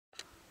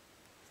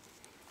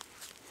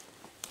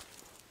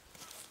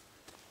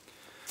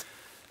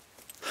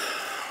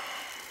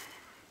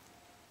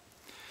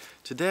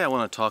Today I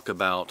want to talk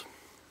about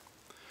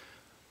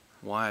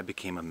why I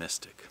became a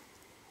mystic.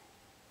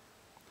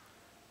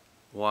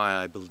 Why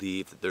I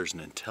believe that there's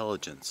an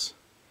intelligence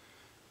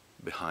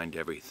behind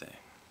everything.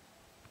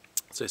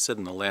 As I said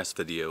in the last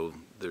video,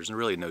 there's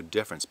really no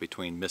difference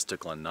between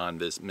mystical and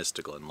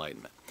non-mystical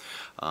enlightenment.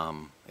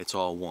 It's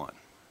all one.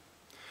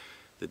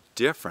 The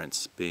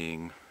difference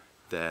being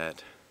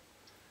that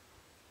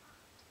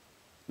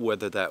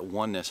whether that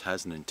oneness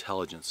has an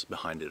intelligence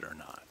behind it or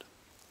not.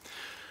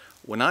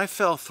 When I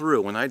fell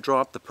through, when I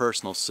dropped the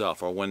personal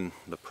self, or when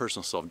the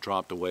personal self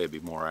dropped away, to be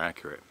more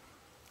accurate,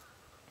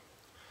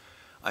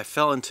 I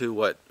fell into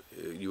what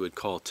you would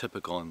call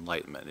typical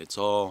enlightenment. It's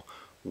all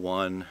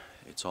one,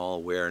 it's all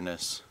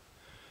awareness,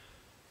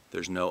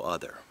 there's no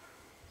other.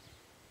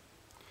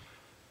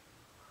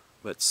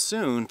 But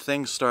soon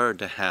things started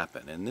to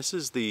happen, and this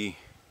is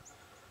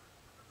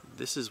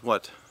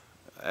what,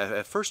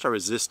 at first I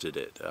resisted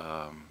it,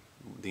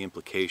 the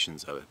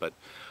implications of it, but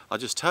I'll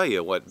just tell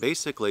you what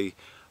basically,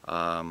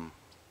 I'd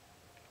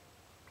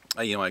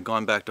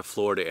gone back to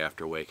Florida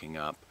after waking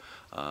up.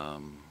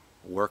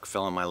 Work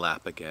fell in my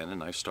lap again,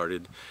 and I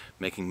started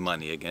making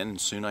money again,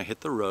 and soon I hit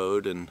the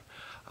road and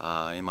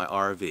in my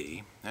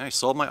RV. And I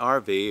sold my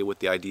RV with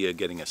the idea of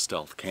getting a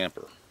stealth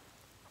camper.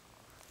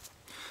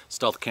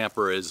 Stealth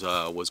camper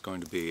was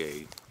going to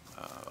be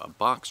a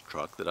box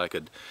truck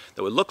that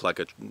would look like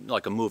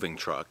a moving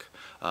truck,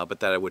 but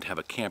that I would have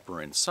a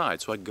camper inside,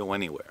 so I could go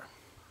anywhere.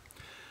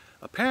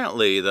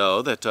 Apparently,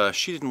 though, that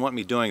she didn't want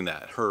me doing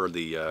that. Her,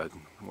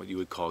 what you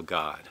would call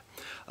God.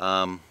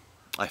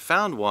 I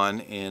found one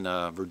in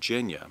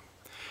Virginia,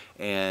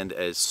 and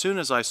as soon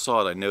as I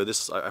saw it, I know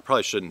this. I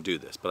probably shouldn't do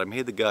this, but I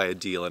made the guy a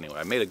deal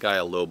anyway. I made a guy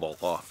a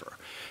lowball offer,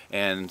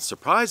 and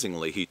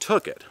surprisingly, he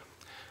took it.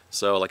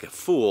 So, like a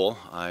fool,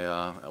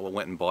 I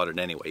went and bought it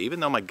anyway, even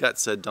though my gut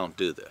said don't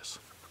do this.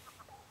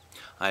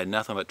 I had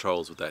nothing but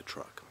troubles with that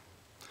truck.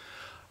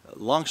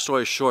 Long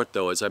story short,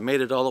 though, is I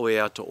made it all the way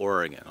out to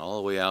Oregon, all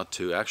the way out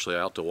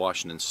to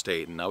Washington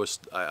State, and as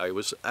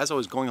I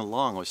was going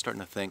along, I was starting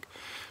to think,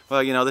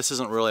 well, this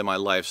isn't really my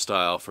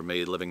lifestyle for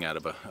me, living out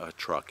of a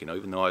truck,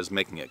 even though I was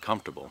making it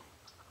comfortable.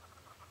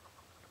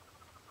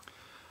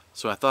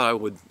 So I thought I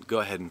would go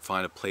ahead and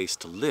find a place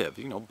to live,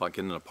 by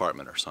getting an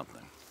apartment or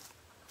something.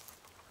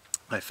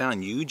 I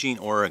found Eugene,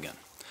 Oregon,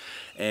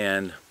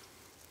 and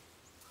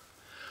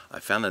I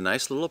found a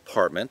nice little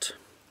apartment,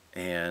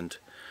 and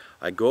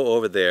I go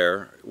over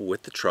there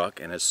with the truck,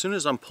 and as soon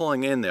as I'm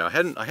pulling in there, I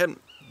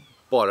hadn't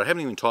bought it. I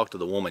haven't even talked to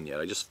the woman yet.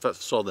 I just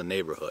saw the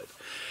neighborhood,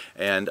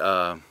 and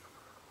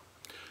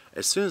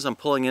as soon as I'm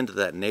pulling into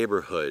that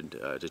neighborhood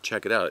to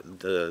check it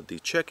out, the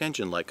check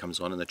engine light comes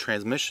on and the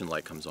transmission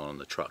light comes on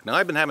the truck. Now,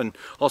 I've been having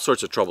all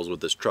sorts of troubles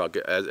with this truck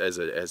as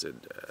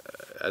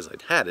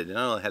I'd had it, and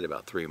I only had it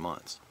about 3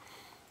 months.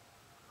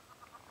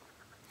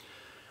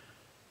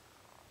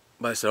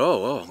 But I said,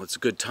 oh, it's a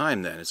good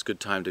time then. It's a good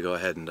time to go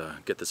ahead and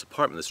get this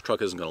apartment. This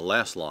truck isn't going to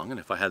last long, and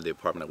if I had the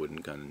apartment, I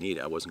wasn't going to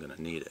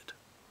need it.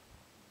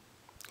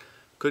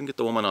 Couldn't get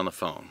the woman on the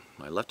phone.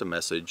 I left a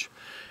message,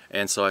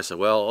 and so I said,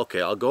 well, okay,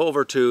 I'll go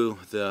over to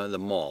the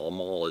mall. The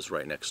mall is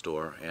right next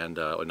door, and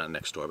well, not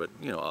next door, but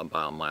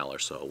about a mile or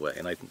so away.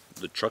 And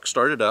the truck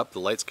started up. The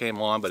lights came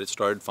on, but it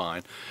started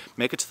fine.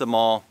 Make it to the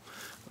mall.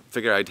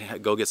 Figured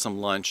I'd go get some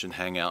lunch and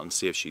hang out and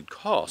see if she'd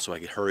call, so I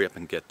could hurry up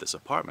and get this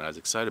apartment. I was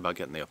excited about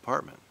getting the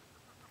apartment.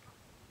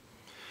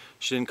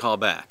 She didn't call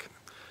back.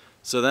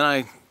 So then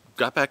I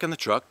got back in the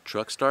truck.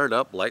 Truck started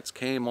up, lights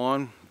came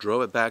on,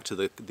 drove it back to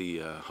the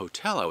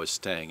hotel I was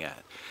staying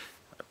at.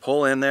 I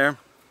pull in there,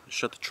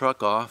 shut the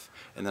truck off,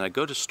 and then I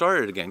go to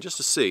start it again just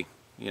to see,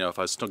 if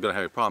I was still going to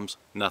have any problems.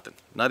 Nothing.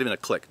 Not even a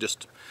click.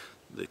 Just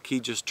the key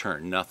just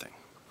turned. Nothing.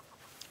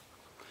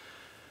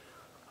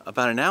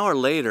 About an hour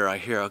later, I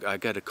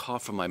got a call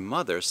from my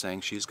mother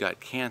saying she's got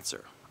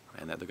cancer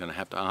and that they're going to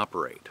have to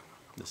operate.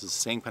 This is the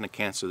same kind of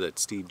cancer that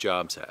Steve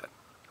Jobs had.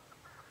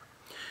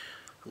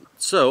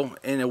 So,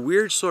 in a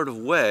weird sort of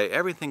way,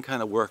 everything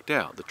kind of worked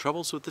out. The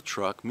troubles with the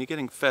truck, me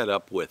getting fed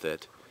up with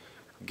it,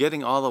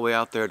 getting all the way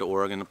out there to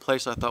Oregon, a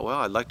place I thought, well,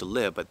 I'd like to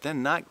live, but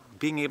then not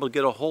being able to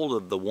get a hold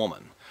of the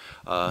woman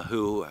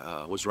who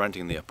was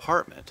renting the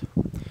apartment,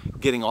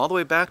 getting all the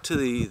way back to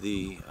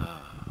the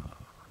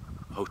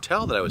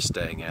hotel that I was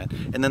staying at,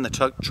 and then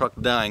the truck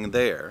dying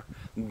there,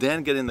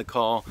 then getting the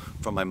call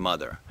from my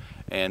mother,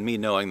 and me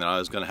knowing that I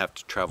was going to have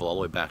to travel all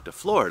the way back to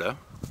Florida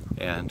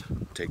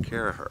and take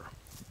care of her.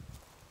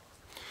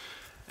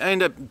 I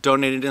ended up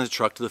donating the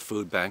truck to the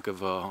food bank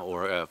of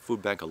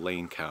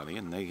Lane County,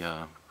 and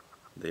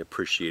they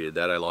appreciated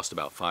that. I lost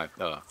about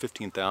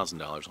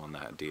 $15,000 on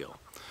that deal,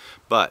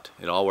 but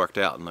it all worked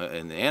out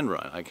in the end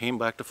run. I came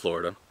back to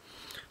Florida,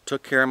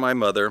 took care of my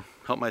mother,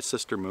 helped my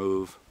sister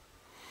move,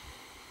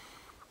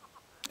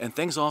 and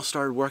things all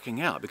started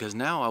working out because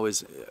now I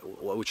was,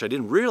 which I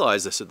didn't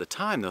realize this at the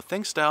time, though,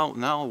 things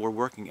now were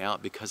working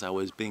out because I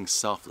was being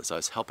selfless. I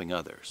was helping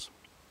others.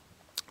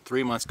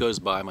 3 months goes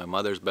by, my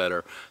mother's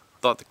better.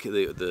 thought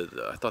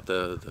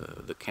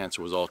the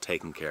cancer was all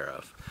taken care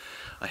of.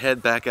 I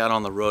head back out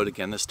on the road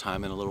again, this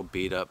time in a little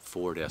beat-up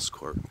Ford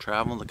Escort,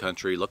 traveling the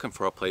country, looking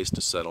for a place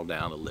to settle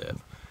down to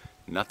live.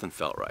 Nothing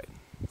felt right.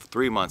 For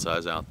 3 months I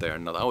was out there,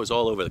 and I was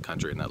all over the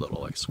country in that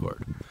little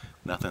Escort.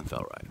 Nothing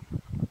felt right.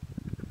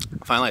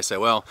 Finally I said,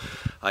 well,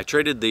 I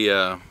traded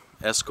the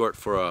Escort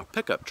for a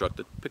pickup truck,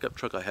 the pickup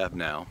truck I have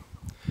now,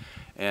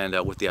 and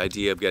with the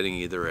idea of getting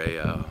either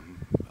a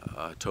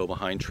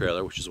tow-behind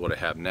trailer, which is what I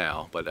have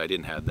now, but I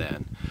didn't have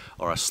then,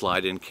 or a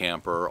slide-in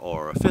camper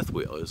or a fifth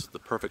wheel. It was the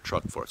perfect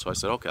truck for it. So I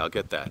said, okay, I'll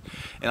get that.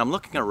 And I'm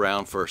looking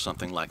around for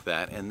something like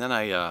that, and then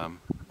I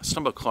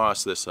stumbled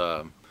across this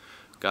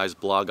guy's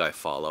blog I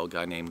follow, a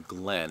guy named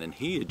Glenn, and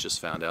he had just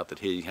found out that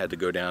he had to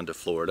go down to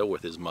Florida where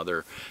his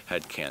mother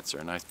had cancer,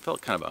 and I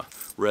felt kind of a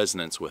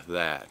resonance with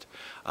that.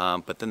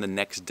 But then the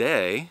next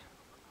day,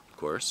 of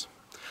course,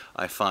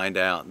 I find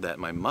out that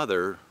my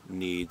mother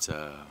needs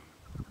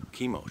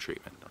chemo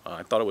treatment.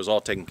 I thought it was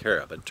all taken care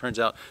of, but it turns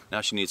out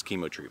now she needs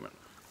chemo treatment.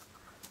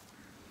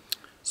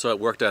 So it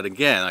worked out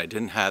again. I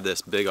didn't have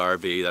this big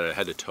RV that I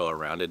had to tow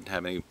around. I didn't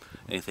have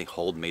anything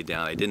holding me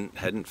down. I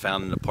hadn't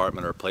found an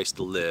apartment or a place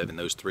to live in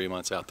those 3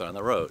 months out there on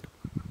the road.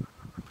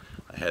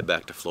 I head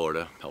back to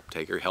Florida,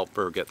 help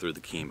her get through the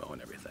chemo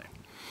and everything.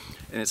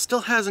 And it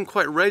still hasn't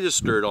quite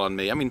registered on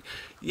me. I mean,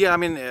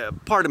 yeah,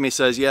 part of me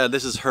says, yeah,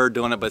 this is her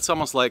doing it, but it's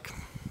almost like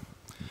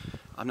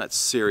I'm not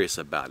serious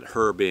about it,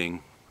 her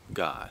being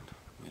God.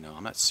 You know,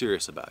 I'm not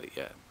serious about it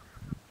yet.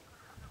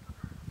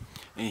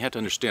 And you have to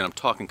understand, I'm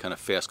talking kind of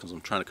fast because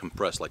I'm trying to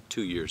compress like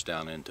 2 years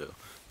down into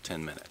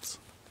 10 minutes.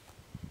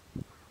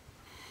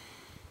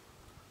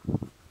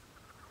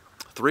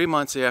 3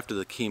 months after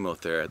the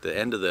chemotherapy, at the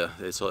end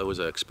of so it was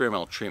an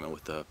experimental treatment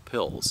with the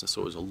pills,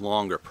 so it was a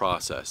longer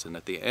process. And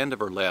at the end of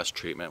her last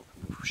treatment,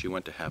 she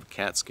went to have a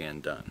CAT scan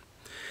done.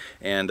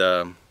 And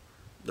the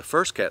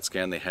first CAT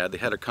scan they had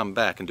her come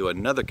back and do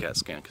another CAT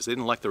scan because they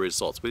didn't like the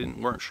results. We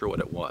weren't sure what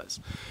it was.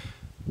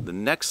 The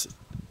next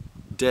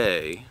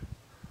day,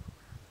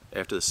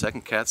 after the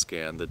second CAT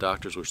scan, the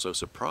doctors were so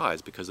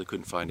surprised because they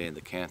couldn't find any of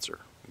the cancer.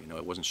 You know,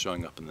 it wasn't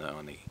showing up in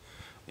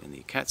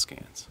the CAT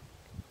scans.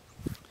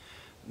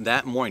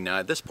 That morning, now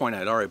at this point I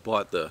had already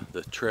bought the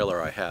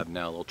trailer I have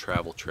now, a little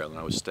travel trailer, and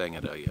I was staying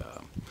at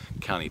a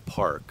county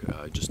park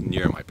just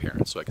near my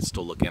parents so I could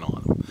still look in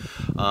on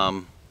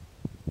them.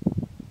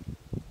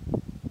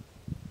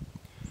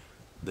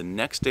 The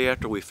next day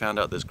after we found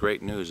out this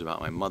great news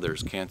about my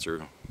mother's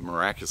cancer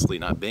miraculously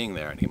not being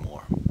there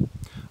anymore,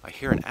 I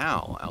hear an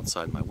owl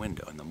outside my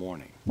window in the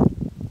morning.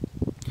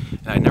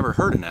 And I'd never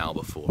heard an owl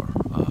before,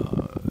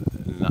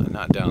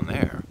 not down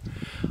there.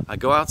 I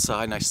go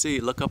outside and I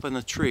look up in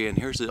the tree, and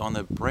here's on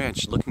the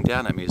branch looking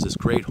down at me is this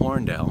great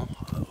horned owl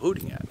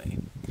hooting at me,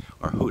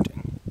 or hooting.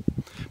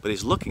 But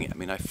he's looking at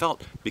me, and I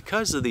felt,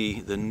 because of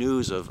the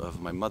news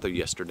of my mother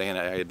yesterday, and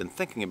I had been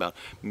thinking about,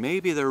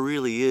 maybe there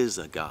really is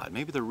a God,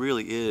 maybe there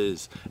really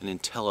is an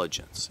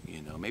intelligence,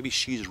 you know, maybe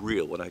she's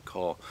real, what I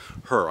call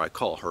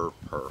her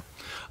her.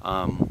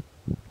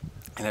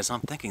 And as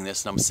I'm thinking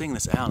this, and I'm seeing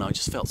this owl, and I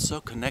just felt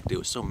so connected, it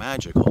was so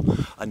magical.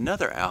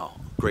 Another owl,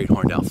 great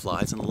horned owl,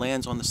 flies and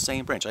lands on the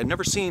same branch. I'd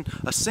never seen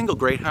a single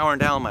great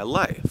horned owl in my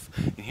life,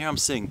 and here I'm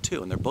seeing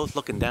two, and they're both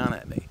looking down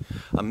at me.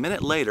 A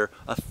minute later,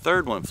 a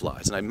third one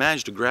flies, and I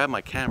managed to grab my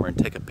camera and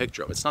take a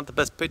picture of it. It's not the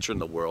best picture in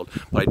the world,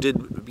 but I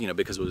did, you know,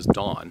 because it was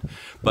dawn.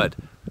 But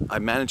I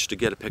managed to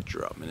get a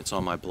picture of them, and it's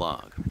on my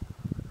blog.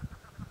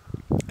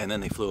 And then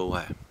they flew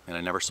away, and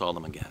I never saw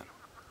them again.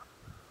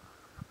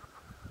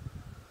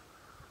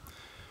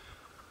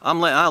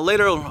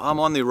 Later, I'm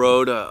on the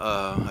road.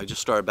 I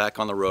just started back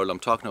on the road. I'm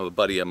talking to a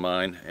buddy of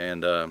mine,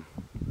 and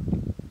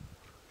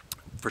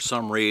for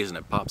some reason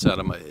it pops out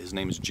of his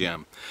name is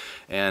Jim,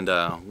 and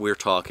we're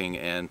talking,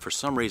 and for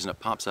some reason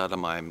it pops out of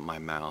my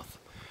mouth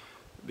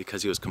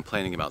because he was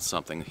complaining about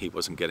something. He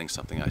wasn't getting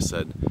something. I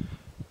said,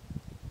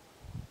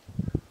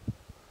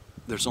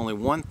 there's only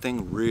one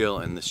thing real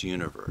in this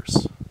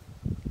universe,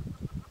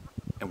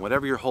 and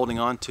whatever you're holding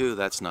on to,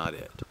 that's not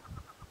it.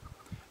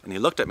 And he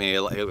looked at me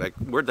like,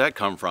 where'd that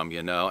come from,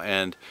 you know?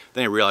 And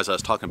then he realized I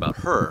was talking about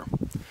her.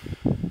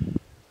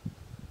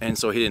 And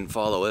so he didn't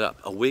follow it up.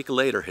 A week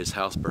later, his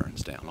house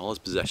burns down. All his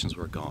possessions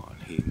were gone.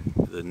 He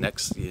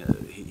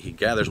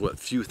gathers what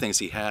few things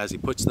he has. He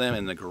puts them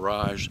in the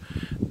garage.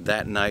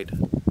 That night,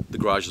 the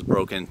garage is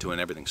broken into and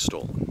everything's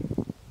stolen.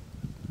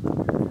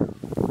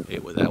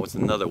 That was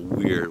another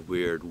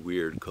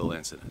weird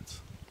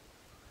coincidence.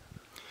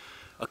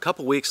 A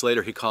couple weeks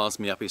later, he calls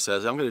me up. He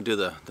says, I'm going to do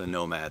the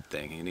nomad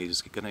thing. And he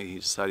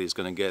decided he's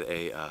going to get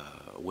a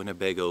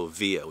Winnebago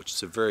Via, which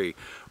is a very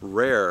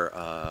rare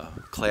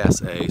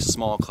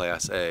small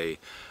Class A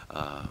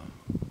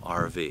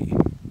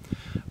RV.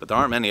 But there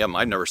aren't many of them.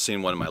 I've never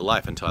seen one in my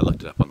life until I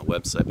looked it up on the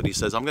website. But he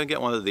says, I'm going to get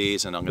one of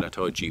these, and I'm going to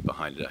tow a Jeep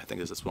behind it. I think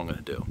that's what I'm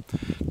going to do.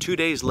 2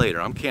 days later,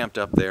 I'm camped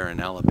up there in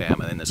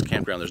Alabama in this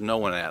campground. There's no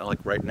one at it.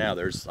 Like right now,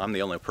 I'm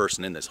the only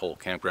person in this whole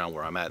campground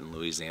where I'm at in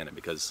Louisiana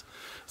because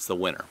it's the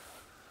winter.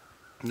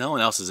 No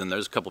one else is in there.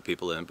 There's a couple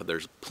people in, but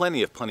there's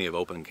plenty of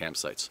open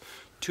campsites.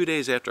 2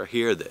 days after I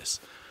hear this,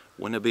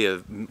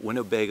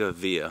 Winnebago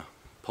Via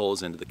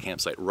pulls into the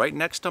campsite right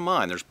next to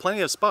mine. There's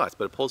plenty of spots,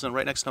 but it pulls in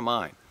right next to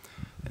mine,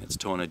 and it's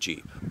towing a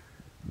Jeep.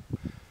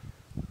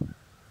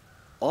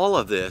 All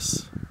of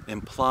this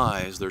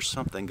implies there's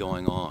something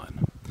going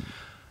on.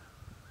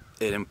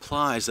 It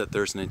implies that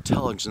there's an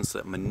intelligence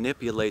that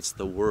manipulates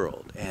the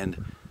world.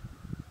 And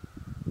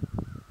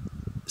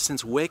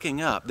since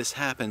waking up, this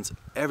happens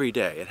every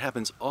day. It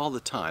happens all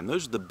the time.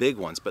 Those are the big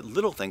ones, but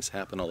little things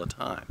happen all the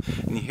time.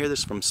 And you hear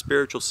this from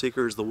spiritual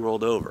seekers the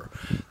world over.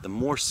 The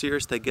more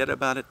serious they get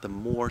about it, the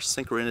more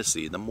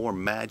synchronicity, the more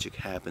magic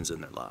happens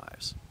in their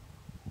lives.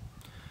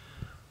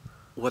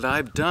 What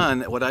I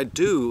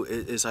do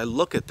is I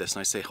look at this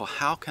and I say, well,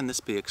 how can this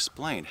be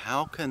explained?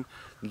 How can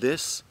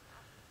this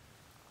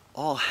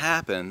all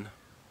happen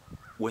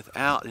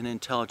without an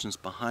intelligence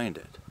behind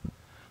it?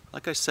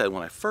 Like I said,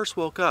 when I first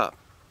woke up,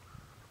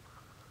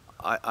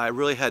 I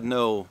really had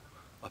no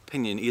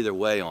opinion either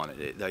way on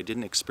it. I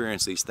didn't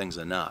experience these things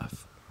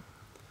enough.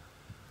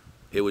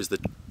 It was the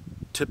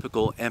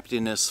typical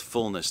emptiness,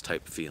 fullness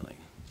type feeling.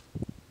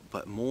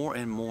 But more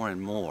and more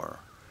and more,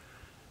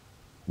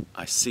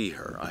 I see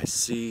her. I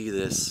see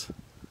this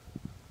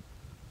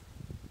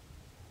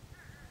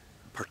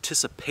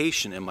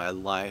participation in my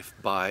life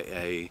by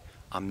a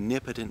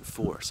omnipotent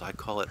force. I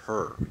call it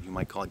her. You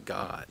might call it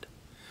God.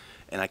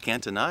 And I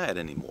can't deny it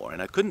anymore,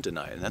 and I couldn't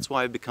deny it. And that's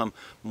why I've become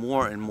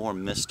more and more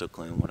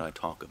mystical in what I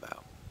talk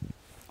about.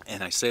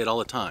 And I say it all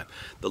the time.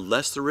 The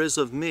less there is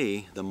of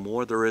me, the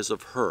more there is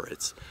of her.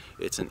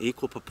 It's an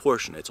equal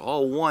proportion. It's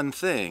all one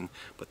thing,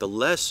 but the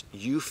less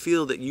you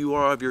feel that you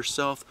are of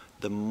yourself,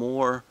 the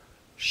more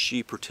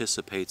she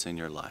participates in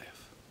your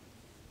life.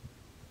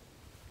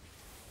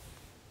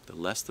 The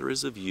less there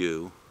is of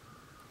you,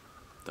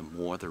 the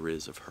more there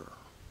is of her.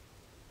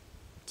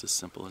 It's as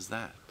simple as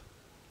that.